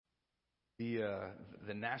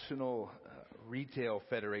The National Retail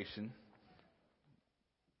Federation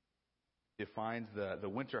defines the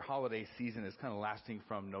winter holiday season as kind of lasting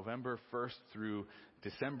from November 1st through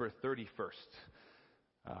December 31st.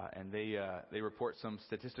 And they report some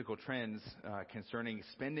statistical trends concerning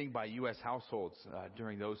spending by U.S. households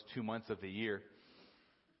during those 2 months of the year.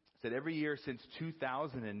 It said every year since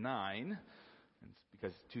 2009,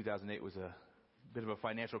 because 2008 was a bit of a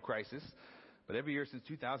financial crisis, but every year since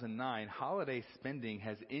 2009, holiday spending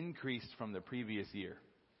has increased from the previous year.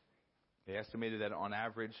 They estimated that on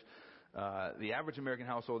average, the average American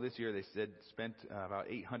household this year, they said, spent about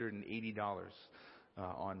 $880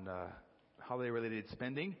 on holiday-related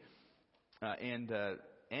spending. And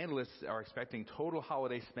analysts are expecting total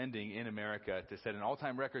holiday spending in America to set an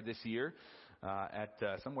all-time record this year at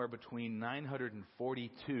somewhere between $942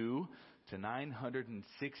 to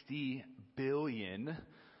 $960 billion.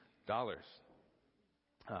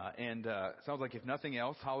 And sounds like if nothing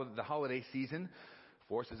else, the holiday season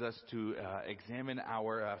forces us to examine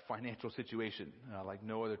our financial situation like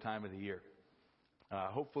no other time of the year.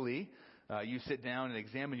 Hopefully, you sit down and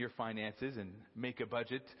examine your finances and make a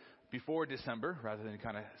budget before December rather than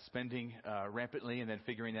kind of spending rampantly and then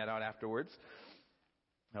figuring that out afterwards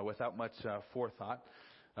without much forethought.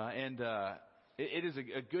 And it is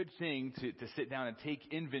a good thing to sit down and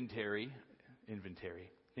take inventory.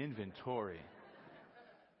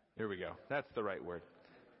 There we go. That's the right word.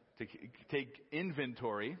 To take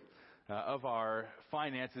inventory of our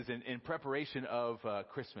finances in preparation of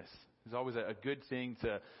Christmas. It's always a good thing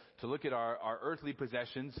to look at our earthly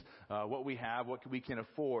possessions, what we have, what we can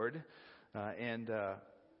afford, and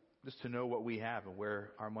just to know what we have and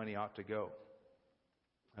where our money ought to go.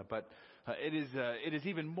 But it is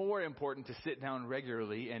even more important to sit down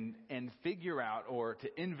regularly and figure out, or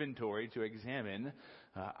to inventory, to examine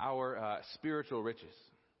our spiritual riches,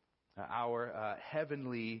 our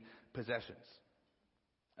heavenly possessions.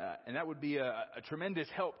 And that would be a tremendous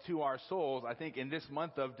help to our souls, I think, in this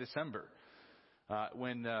month of December,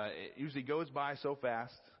 when it usually goes by so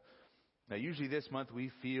fast. Now, usually this month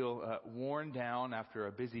we feel worn down after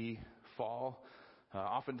a busy fall.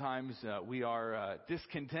 Oftentimes we are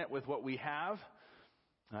discontent with what we have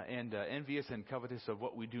and envious and covetous of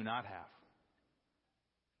what we do not have.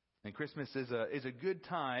 And Christmas is a good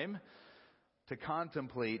time to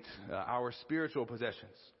contemplate our spiritual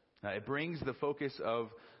possessions. It brings the focus of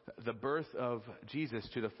the birth of Jesus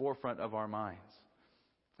to the forefront of our minds.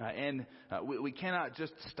 And we cannot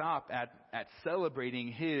just stop at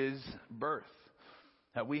celebrating His birth.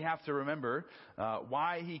 We have to remember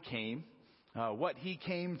why He came, what He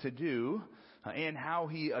came to do, and how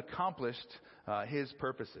He accomplished His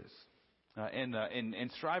purposes.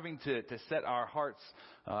 And striving to set our hearts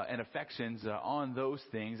and affections on those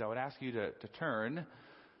things, I would ask you to turn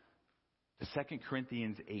to 2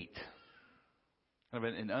 Corinthians 8. Kind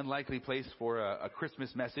of an unlikely place for a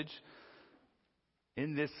Christmas message.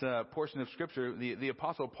 In this portion of Scripture, the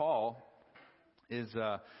Apostle Paul is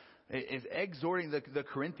exhorting the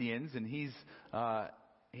Corinthians, and he's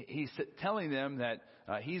telling them that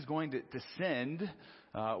he's going to send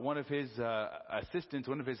one of his assistants,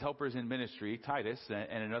 one of his helpers in ministry, Titus,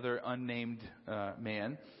 and another unnamed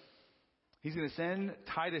man. He's going to send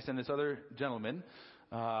Titus and this other gentleman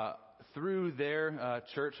through their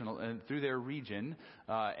church and through their region.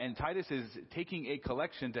 And Titus is taking a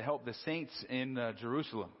collection to help the saints in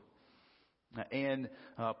Jerusalem. And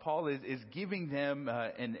Paul is giving them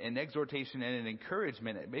an exhortation and an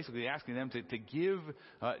encouragement, basically asking them to give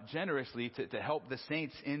generously to help the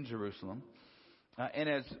saints in Jerusalem. And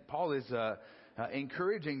as Paul is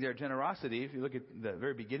encouraging their generosity, if you look at the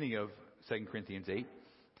very beginning of 2 Corinthians 8,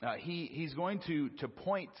 he's going to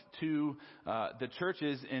point to the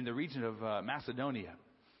churches in the region of Macedonia,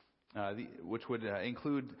 which would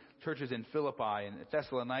include churches in Philippi and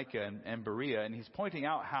Thessalonica and Berea. And he's pointing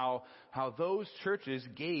out how those churches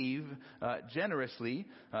gave generously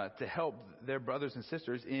to help their brothers and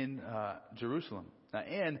sisters in Jerusalem.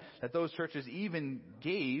 And that those churches even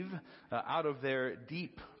gave out of their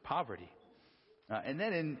deep poverty. And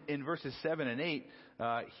then in verses 7 and 8,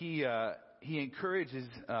 he encourages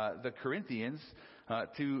the Corinthians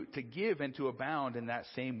to give and to abound in that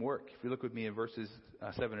same work. If you look with me in verses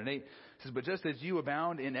 7 and 8, it says, "But just as you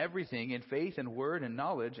abound in everything, in faith and word and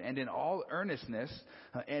knowledge, and in all earnestness,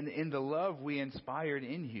 and in the love we inspired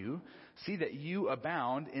in you, see that you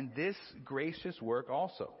abound in this gracious work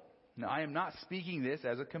also. Now, I am not speaking this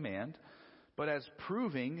as a command, but as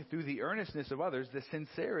proving through the earnestness of others the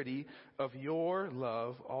sincerity of your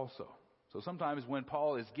love also." So sometimes when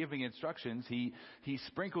Paul is giving instructions, he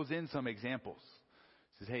sprinkles in some examples.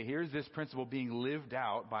 He says, hey, here's this principle being lived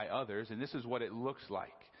out by others, and this is what it looks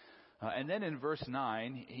like. And then in verse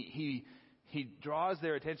 9, he draws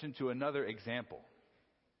their attention to another example.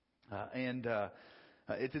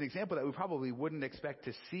 It's an example that we probably wouldn't expect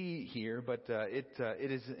to see here, but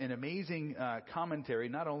it is an amazing commentary,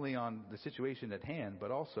 not only on the situation at hand,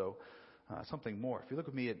 but also something more. If you look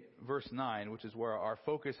with me at verse 9, which is where our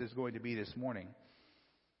focus is going to be this morning,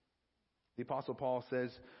 the Apostle Paul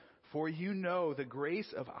says, "For you know the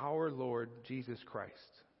grace of our Lord Jesus Christ,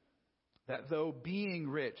 that though being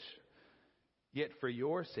rich, yet for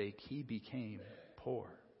your sake he became poor,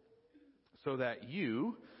 so that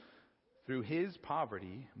you, through his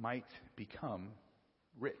poverty, might become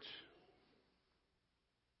rich."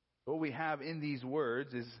 What we have in these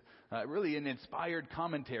words is really an inspired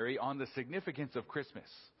commentary on the significance of Christmas,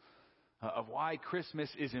 of why Christmas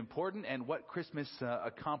is important and what Christmas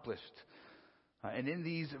accomplished. And in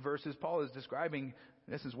these verses, Paul is describing,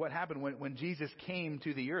 this is what happened when Jesus came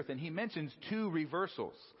to the earth. And he mentions two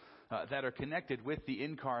reversals that are connected with the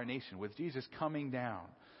incarnation, with Jesus coming down.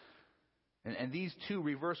 And these two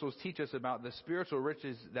reversals teach us about the spiritual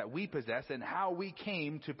riches that we possess and how we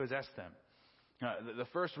came to possess them. The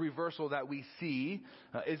first reversal that we see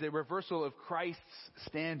is a reversal of Christ's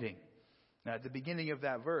standing. At the beginning of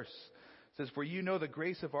that verse, it says, "For you know the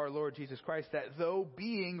grace of our Lord Jesus Christ, that though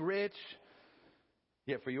being rich,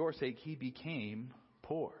 yet for your sake he became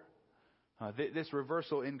poor." This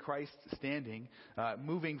reversal in Christ's standing,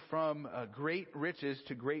 moving from great riches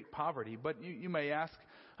to great poverty. But you may ask,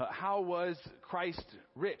 how was Christ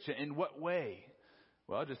rich? In what way?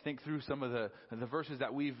 Well, just think through some of the verses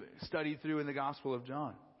that we've studied through in the Gospel of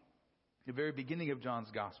John. The very beginning of John's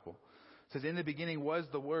Gospel. It says, "In the beginning was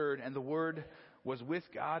the Word, and the Word was with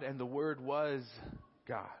God, and the Word was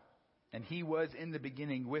God. And he was in the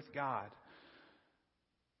beginning with God."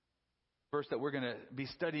 Verse that we're going to be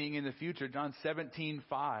studying in the future, John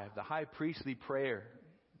 17:5, the high priestly prayer.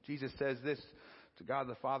 Jesus says this to God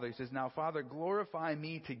the Father. He says, "Now, Father, glorify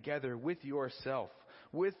me together with yourself,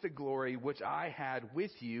 with the glory which I had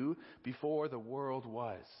with you before the world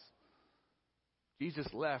was."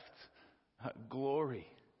 Jesus left glory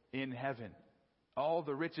in heaven, all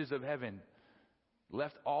the riches of heaven,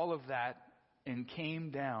 left all of that and came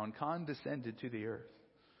down, condescended to the earth.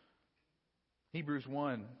 Hebrews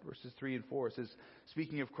 1, verses 3 and 4 says,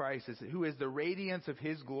 speaking of Christ, says, "Who is the radiance of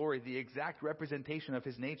his glory, the exact representation of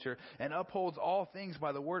his nature, and upholds all things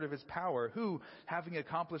by the word of his power, who, having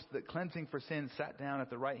accomplished the cleansing for sin, sat down at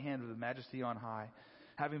the right hand of the majesty on high,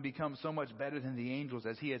 having become so much better than the angels,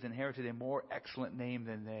 as he has inherited a more excellent name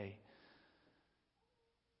than they."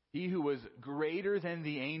 He who was greater than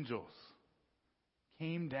the angels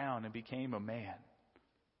came down and became a man.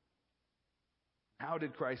 How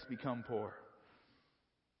did Christ become poor?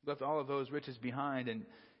 Left all of those riches behind, and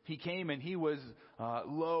he came and he was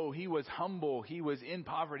low, he was humble, he was in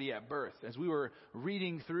poverty at birth. As we were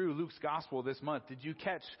reading through Luke's Gospel this month, did you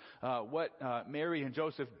catch what Mary and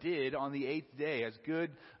Joseph did on the 8th day? As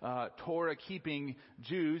good Torah-keeping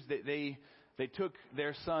Jews, they took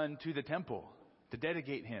their son to the temple to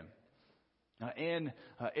dedicate him.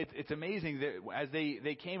 It's amazing that as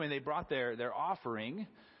they came and they brought their offering,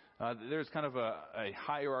 there's kind of a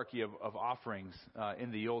hierarchy of offerings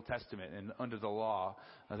in the Old Testament and under the law,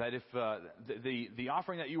 that if the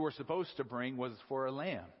offering that you were supposed to bring was for a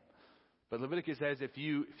lamb. But Leviticus says if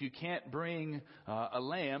you can't bring a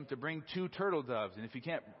lamb, to bring 2 turtle doves. And if you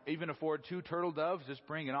can't even afford 2 turtle doves, just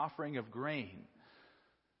bring an offering of grain.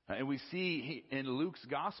 And we see in Luke's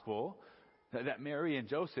Gospel that Mary and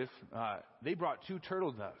Joseph, they brought 2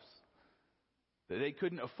 turtle doves. They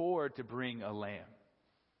couldn't afford to bring a lamb.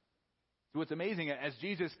 What's amazing, as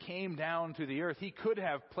Jesus came down to the earth, he could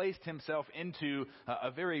have placed himself into a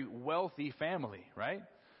very wealthy family, right?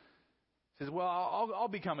 He says, well, I'll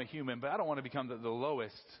become a human, but I don't want to become the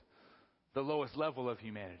lowest level of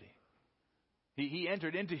humanity. He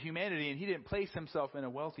entered into humanity and he didn't place himself in a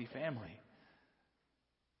wealthy family.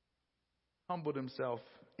 Humbled himself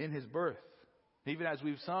in his birth. Even as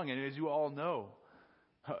we've sung, and as you all know,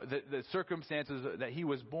 the circumstances that he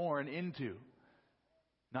was born into.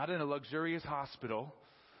 Not in a luxurious hospital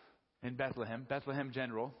in Bethlehem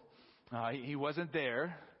General. He wasn't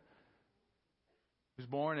there. He was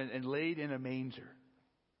born and laid in a manger.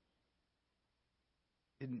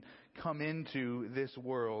 Didn't come into this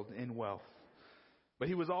world in wealth. But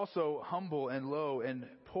he was also humble and low and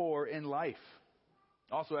poor in life.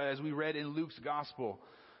 Also, as we read in Luke's Gospel,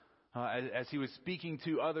 as he was speaking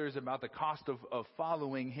to others about the cost of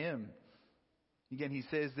following him. Again, he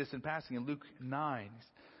says this in passing in Luke 9.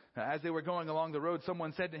 As they were going along the road,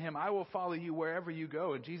 someone said to him, "I will follow you wherever you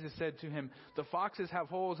go." And Jesus said to him, "The foxes have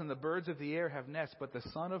holes and the birds of the air have nests, but the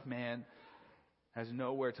Son of Man has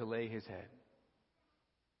nowhere to lay his head."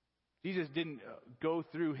 Jesus didn't go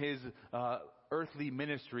through his earthly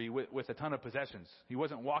ministry with a ton of possessions. He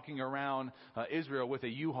wasn't walking around Israel with a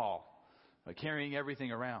U-Haul, carrying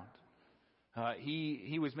everything around.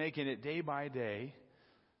 He was making it day by day,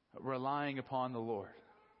 relying upon the Lord.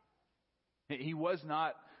 He was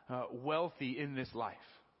not wealthy in this life.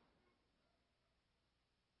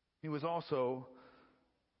 He was also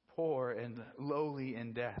poor and lowly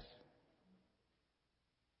in death.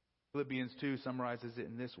 Philippians 2 summarizes it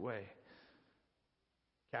in this way,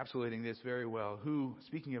 encapsulating this very well. Who,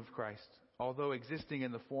 speaking of Christ, although existing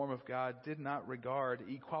in the form of God, did not regard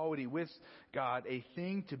equality with God a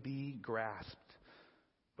thing to be grasped,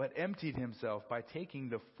 but emptied himself by taking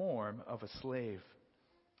the form of a slave.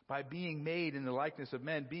 By being made in the likeness of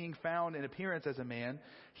men, being found in appearance as a man,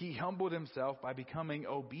 he humbled himself by becoming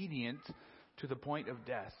obedient to the point of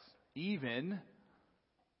death, even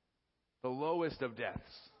the lowest of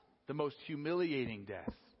deaths, the most humiliating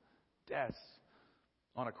death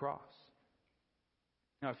on a cross.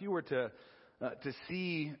 Now, if you were to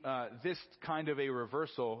see this kind of a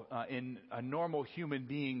reversal in a normal human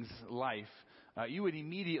being's life, you would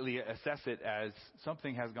immediately assess it as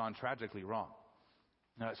something has gone tragically wrong.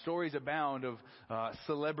 Stories abound of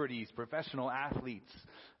celebrities, professional athletes,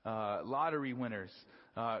 lottery winners,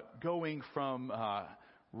 going from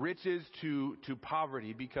riches to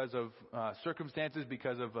poverty because of circumstances,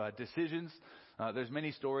 because of decisions. There's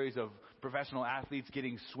many stories of professional athletes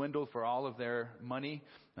getting swindled for all of their money,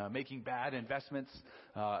 making bad investments,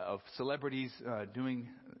 of celebrities doing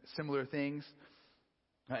similar things.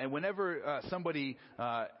 And whenever somebody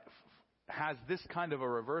has this kind of a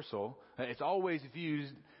reversal, it's always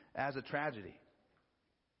viewed as a tragedy.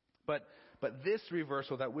 But this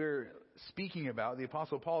reversal that we're speaking about, the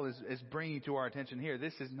Apostle Paul is bringing to our attention here,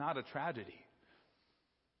 this is not a tragedy.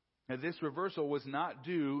 Now, this reversal was not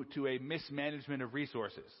due to a mismanagement of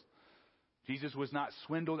resources. Jesus was not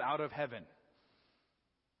swindled out of heaven.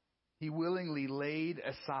 He willingly laid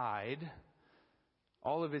aside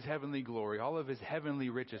all of his heavenly glory, all of his heavenly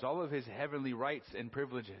riches, all of his heavenly rights and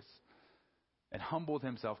privileges, and humbled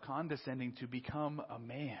himself, condescending to become a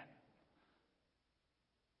man.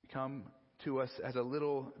 Come to us as a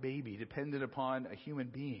little baby, dependent upon a human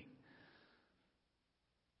being.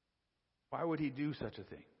 Why would he do such a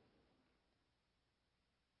thing?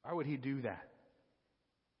 Why would he do that?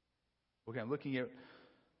 Okay, I'm looking at,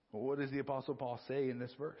 what does the Apostle Paul say in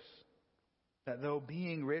this verse? That though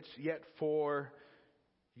being rich, yet for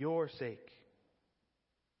your sake,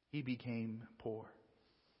 he became poor.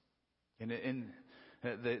 And in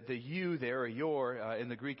the you there, or your, in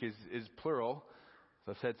the Greek is plural.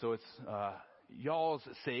 So I've said, so it's y'all's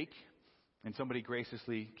sake. And somebody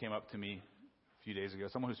graciously came up to me a few days ago,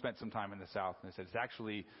 someone who spent some time in the South, and they said, it's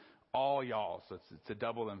actually all y'all. So it's a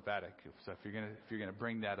double emphatic. So if you're gonna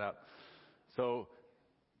bring that up. So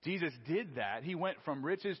Jesus did that. He went from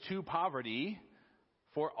riches to poverty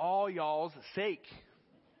for all y'all's sake.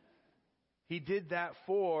 He did that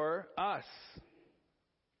for us.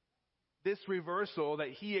 This reversal that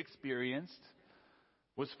he experienced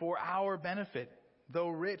was for our benefit. Though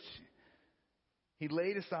rich, he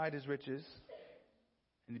laid aside his riches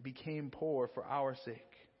and he became poor for our sake.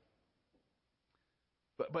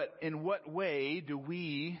 But in what way do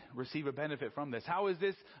we receive a benefit from this? How is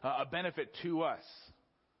this a benefit to us?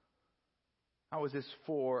 How is this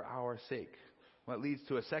for our sake? Well, it leads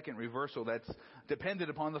to a second reversal that's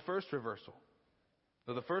dependent upon the first reversal.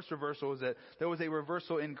 So the first reversal is that there was a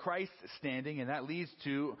reversal in Christ's standing, and that leads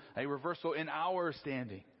to a reversal in our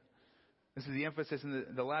standing. This is the emphasis in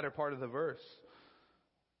the latter part of the verse.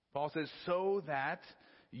 Paul says, so that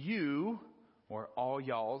you, or all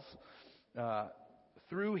y'all's,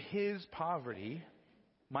 through his poverty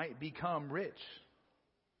might become rich.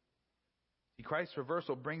 See, Christ's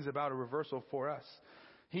reversal brings about a reversal for us.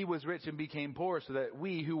 He was rich and became poor so that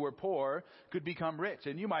we who were poor could become rich.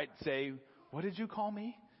 And you might say, what did you call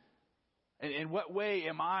me? And in what way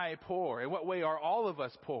am I poor? In what way are all of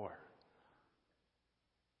us poor?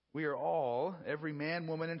 We are all, every man,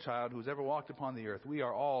 woman, and child who's ever walked upon the earth, we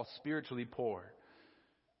are all spiritually poor.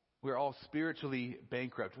 We are all spiritually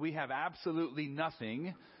bankrupt. We have absolutely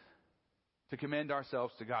nothing to commend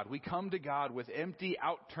ourselves to God. We come to God with empty,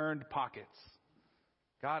 outturned pockets.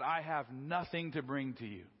 God, I have nothing to bring to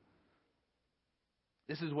you.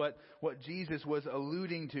 This is what Jesus was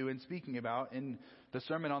alluding to and speaking about in the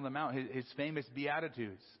Sermon on the Mount, his famous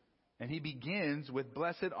Beatitudes. And he begins with,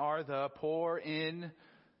 blessed are the poor in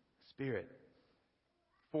spirit,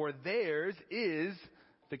 For theirs is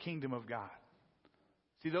the kingdom of God.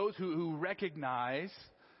 See, those who recognize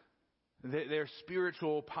their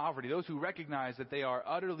spiritual poverty, those who recognize that they are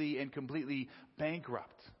utterly and completely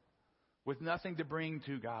bankrupt with nothing to bring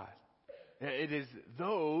to God. It is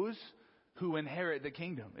those who inherit the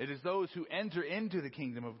kingdom. It is those who enter into the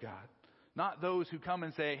kingdom of God. Not those who come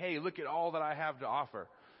and say, hey, look at all that I have to offer.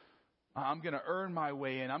 I'm going to earn my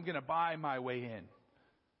way in. I'm going to buy my way in.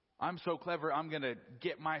 I'm so clever, I'm going to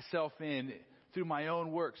get myself in through my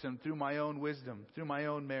own works and through my own wisdom, through my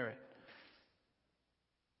own merit.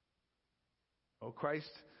 Oh,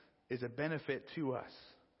 Christ is a benefit to us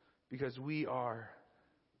because we are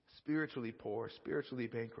spiritually poor, spiritually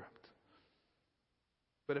bankrupt.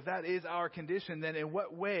 But if that is our condition, then in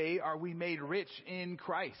what way are we made rich in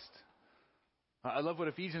Christ? I love what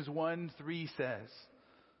Ephesians 1:3 says.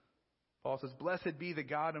 Paul says, "Blessed be the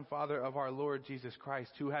God and Father of our Lord Jesus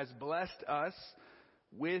Christ, who has blessed us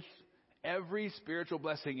with every spiritual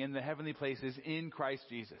blessing in the heavenly places in Christ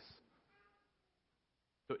Jesus."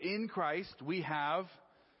 So in Christ, we have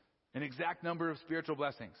an exact number of spiritual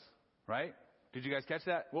blessings, right? Did you guys catch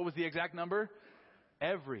that? What was the exact number?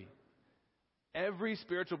 Every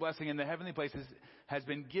spiritual blessing in the heavenly places has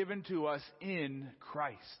been given to us in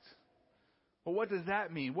Christ. Well, what does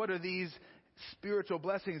that mean? What are these spiritual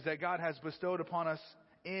blessings that God has bestowed upon us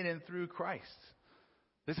in and through Christ?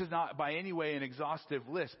 This is not by any way an exhaustive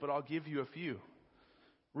list, but I'll give you a few.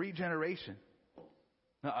 Regeneration,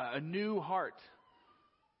 a new heart.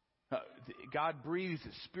 God breathes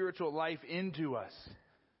spiritual life into us,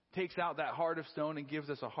 takes out that heart of stone and gives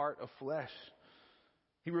us a heart of flesh.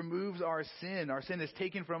 He removes our sin. Our sin is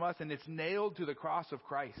taken from us and it's nailed to the cross of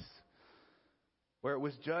Christ, where it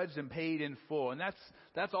was judged and paid in full. And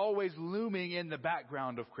that's always looming in the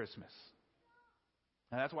background of Christmas.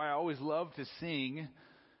 And that's why I always love to sing,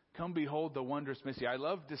 "Come Behold the Wondrous Mystery." I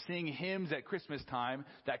love to sing hymns at Christmas time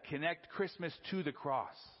that connect Christmas to the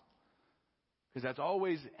cross, because that's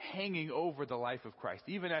always hanging over the life of Christ.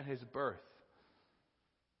 Even at his birth,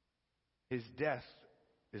 his death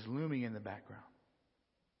is looming in the background.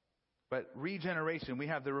 But regeneration, we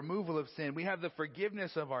have the removal of sin. We have the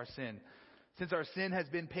forgiveness of our sin. Since our sin has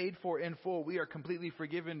been paid for in full, we are completely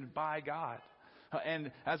forgiven by God.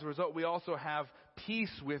 And as a result, we also have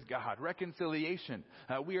peace with God, reconciliation.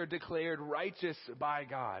 We are declared righteous by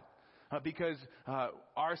God because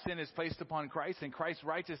our sin is placed upon Christ and Christ's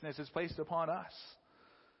righteousness is placed upon us.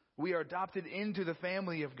 We are adopted into the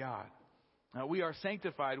family of God. We are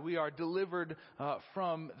sanctified. We are delivered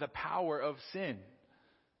from the power of sin.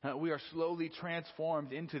 We are slowly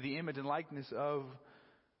transformed into the image and likeness of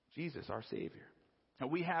Jesus, our Savior.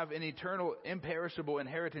 We have an eternal, imperishable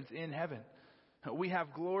inheritance in heaven. We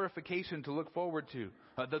have glorification to look forward to,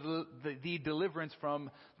 the deliverance from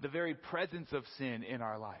the very presence of sin in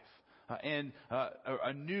our life, and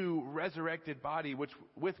a new resurrected body with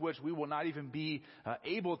which we will not even be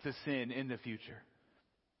able to sin in the future.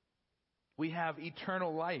 We have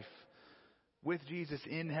eternal life with Jesus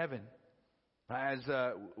in heaven. As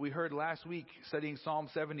we heard last week studying Psalm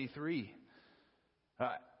 73,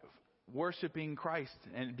 worshiping Christ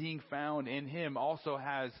and being found in Him also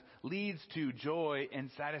leads to joy and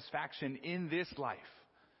satisfaction in this life.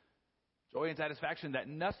 Joy and satisfaction that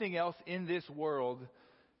nothing else in this world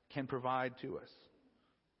can provide to us.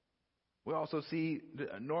 We also see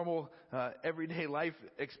normal, everyday life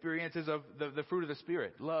experiences of the fruit of the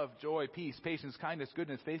Spirit: love, joy, peace, patience, kindness,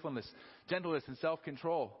 goodness, faithfulness, gentleness, and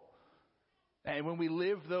self-control. And when we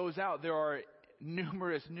live those out, there are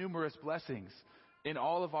numerous blessings in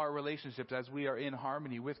all of our relationships as we are in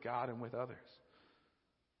harmony with God and with others.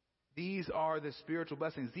 These are the spiritual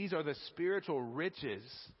blessings. These are the spiritual riches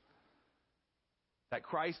that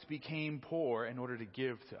Christ became poor in order to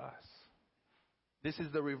give to us. This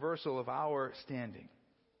is the reversal of our standing.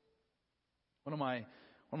 One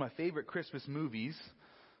of my favorite Christmas movies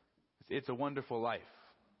is It's a Wonderful Life.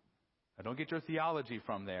 Now, don't get your theology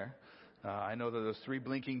from there. I know that those three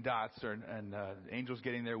blinking dots and angels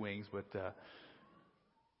getting their wings, but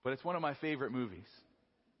it's one of my favorite movies.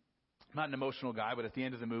 I'm not an emotional guy, but at the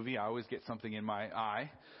end of the movie, I always get something in my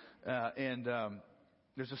eye.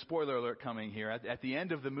 There's a spoiler alert coming here. At the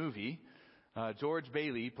end of the movie, George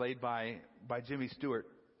Bailey, played by Jimmy Stewart,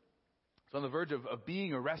 is on the verge of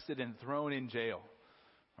being arrested and thrown in jail.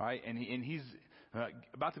 Right? And he's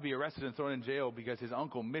about to be arrested and thrown in jail because his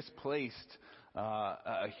uncle misplaced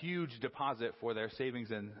a huge deposit for their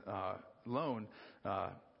savings and loan. I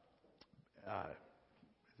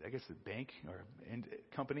guess the bank or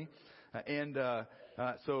company, and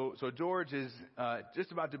So George is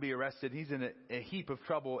just about to be arrested. He's in a heap of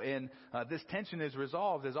trouble, and this tension is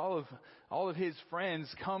resolved as all of his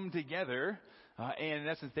friends come together, and in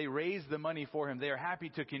essence they raise the money for him. They are happy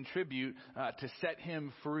to contribute to set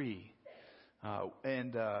him free,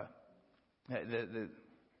 and the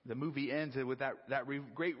movie ends with that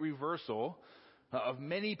great reversal of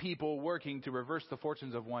many people working to reverse the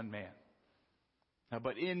fortunes of one man.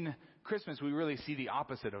 But in Christmas, we really see the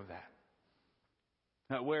opposite of that.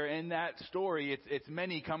 Where in that story, it's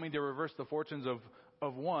many coming to reverse the fortunes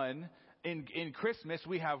of one. In Christmas,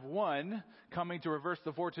 we have one coming to reverse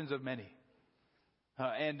the fortunes of many.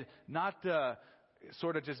 And not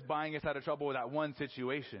sort of just buying us out of trouble with that one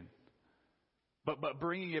situation, but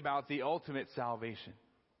bringing about the ultimate salvation.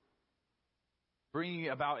 Bringing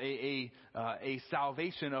about a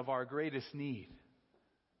salvation of our greatest need.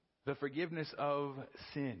 The forgiveness of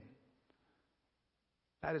sin.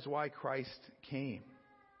 That is why Christ came.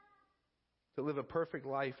 To live a perfect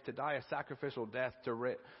life, to die a sacrificial death,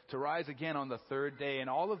 to rise again on the third day. And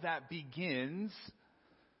all of that begins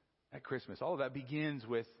at Christmas. All of that begins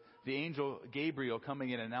with the angel Gabriel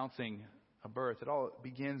coming and announcing a birth. It all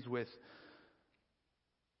begins with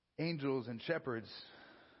angels and shepherds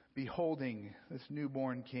beholding this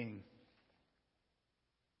newborn king.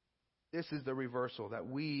 This is the reversal that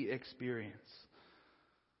we experience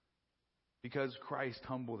because Christ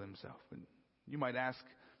humbled himself. And you might ask,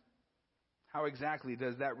 how exactly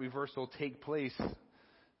does that reversal take place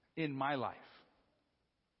in my life?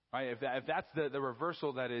 Right? If that's the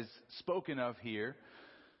reversal that is spoken of here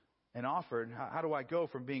and offered, how do I go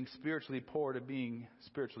from being spiritually poor to being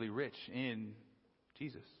spiritually rich in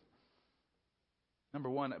Jesus? Number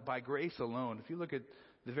one, by grace alone. If you look at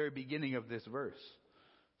the very beginning of this verse,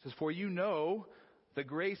 it says, "For you know the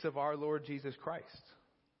grace of our Lord Jesus Christ."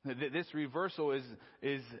 This reversal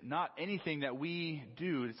is not anything that we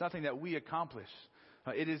do. It's nothing that we accomplish.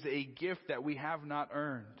 It is a gift that we have not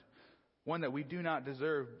earned, one that we do not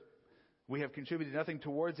deserve. We have contributed nothing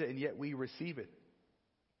towards it, and yet we receive it.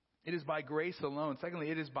 It is by grace alone. Secondly,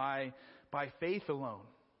 it is by faith alone.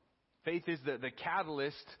 Faith is the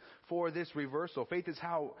catalyst for this reversal. Faith is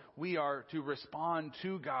how we are to respond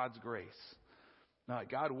to God's grace.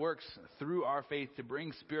 God works through our faith to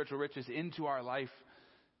bring spiritual riches into our life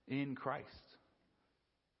in Christ.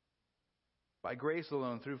 By grace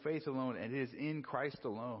alone, through faith alone, and it is in Christ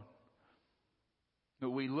alone that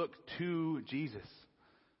we look to Jesus.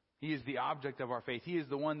 He is the object of our faith. He is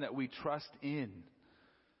the one that we trust in.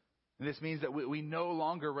 And this means that we no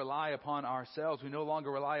longer rely upon ourselves. We no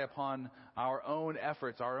longer rely upon our own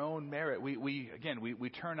efforts, our own merit.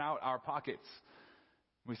 We turn out our pockets.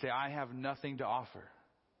 We say, I have nothing to offer.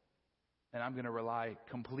 And I'm going to rely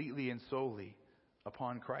completely and solely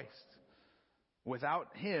upon Christ.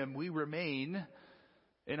 Without Him, we remain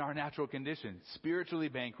in our natural condition, spiritually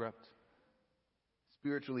bankrupt,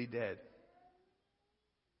 spiritually dead.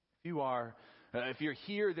 If you're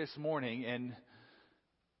here this morning and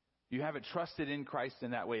you haven't trusted in Christ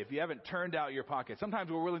in that way, if you haven't turned out your pocket,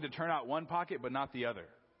 sometimes we're willing to turn out one pocket but not the other.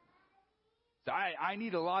 So I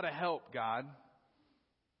need a lot of help, God,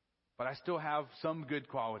 but I still have some good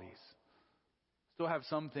qualities. Still have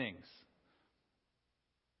some things.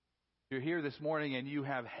 If you're here this morning and you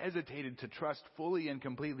have hesitated to trust fully and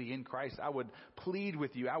completely in Christ, I would plead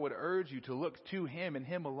with you, I would urge you to look to Him and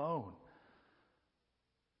Him alone.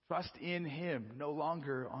 Trust in Him, no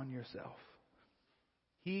longer on yourself.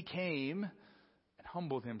 He came and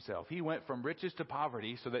humbled Himself. He went from riches to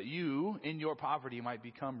poverty so that you, in your poverty, might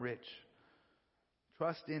become rich.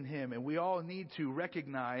 Trust in Him. And we all need to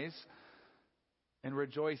recognize and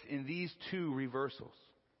rejoice in these two reversals.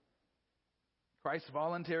 Christ's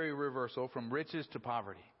voluntary reversal from riches to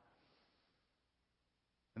poverty.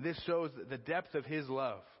 And this shows the depth of His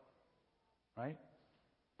love. Right?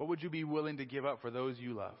 What would you be willing to give up for those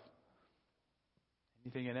you love?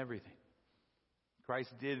 Anything and everything. Christ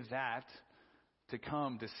did that to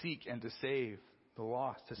come, to seek and to save the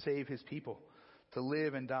lost, to save His people, to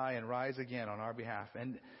live and die and rise again on our behalf.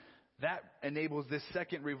 And that enables this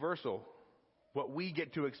second reversal, what we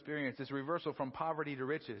get to experience, this reversal from poverty to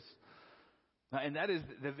riches. And that is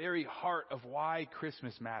the very heart of why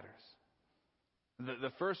Christmas matters.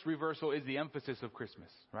 The first reversal is the emphasis of Christmas,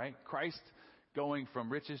 right? Christ going from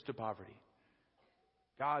riches to poverty.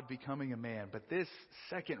 God becoming a man. But this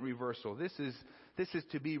second reversal, this is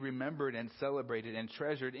to be remembered and celebrated and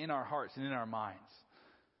treasured in our hearts and in our minds.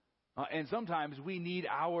 And sometimes we need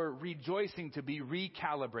our rejoicing to be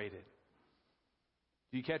recalibrated.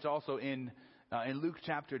 Do you catch also in Luke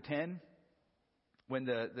chapter 10, when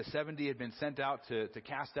the 70 had been sent out to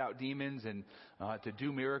cast out demons and to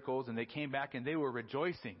do miracles, and they came back and they were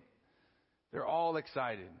rejoicing. They're all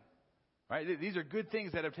excited. Right? These are good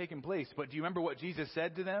things that have taken place. But do you remember what Jesus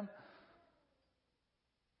said to them?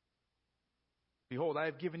 Behold, I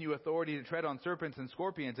have given you authority to tread on serpents and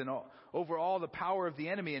scorpions and over all the power of the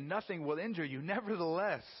enemy, and nothing will injure you.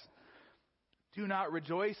 Nevertheless, do not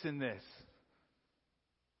rejoice in this,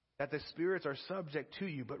 that the spirits are subject to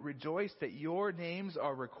you, but rejoice that your names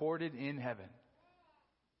are recorded in heaven.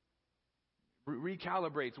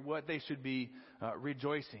 Recalibrates what they should be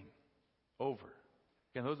rejoicing over.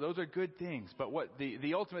 Again, those are good things, but what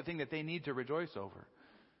the ultimate thing that they need to rejoice over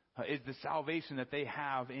is the salvation that they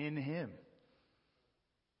have in Him.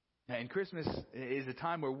 And Christmas is a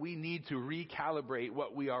time where we need to recalibrate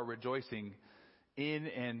what we are rejoicing in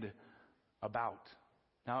and about.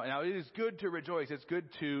 Now it is good to rejoice. It's good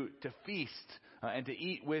to feast and to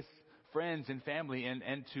eat with friends and family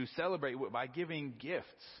and to celebrate by giving gifts.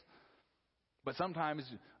 But sometimes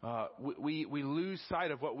we lose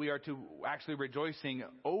sight of what we are to actually rejoicing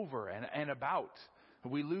over and about.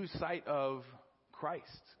 We lose sight of Christ.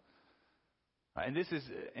 And this is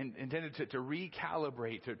intended to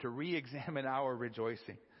recalibrate, to re-examine our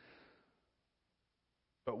rejoicing.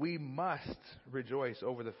 But we must rejoice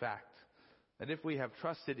over the fact that if we have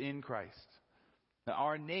trusted in Christ, that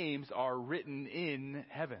our names are written in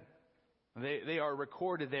heaven. They are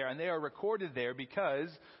recorded there, and they are recorded there because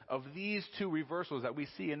of these two reversals that we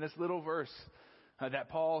see in this little verse that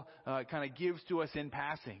Paul kind of gives to us in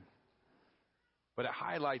passing. But it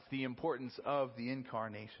highlights the importance of the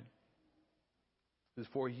incarnation. It says,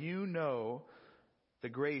 for you know the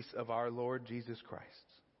grace of our Lord Jesus Christ,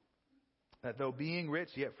 that though being rich,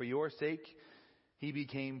 yet for your sake He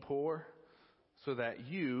became poor, so that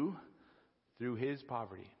you, through His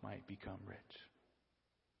poverty, might become rich.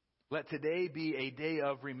 Let today be a day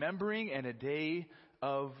of remembering and a day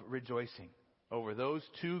of rejoicing over those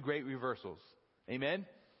two great reversals. Amen?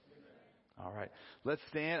 All right. Let's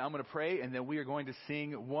stand. I'm going to pray, and then we are going to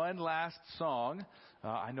sing one last song.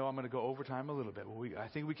 I know I'm going to go overtime a little bit. I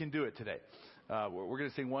think we can do it today. We're going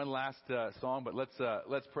to sing one last song, but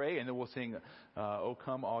let's pray, and then we'll sing, "O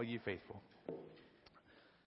Come All Ye Faithful."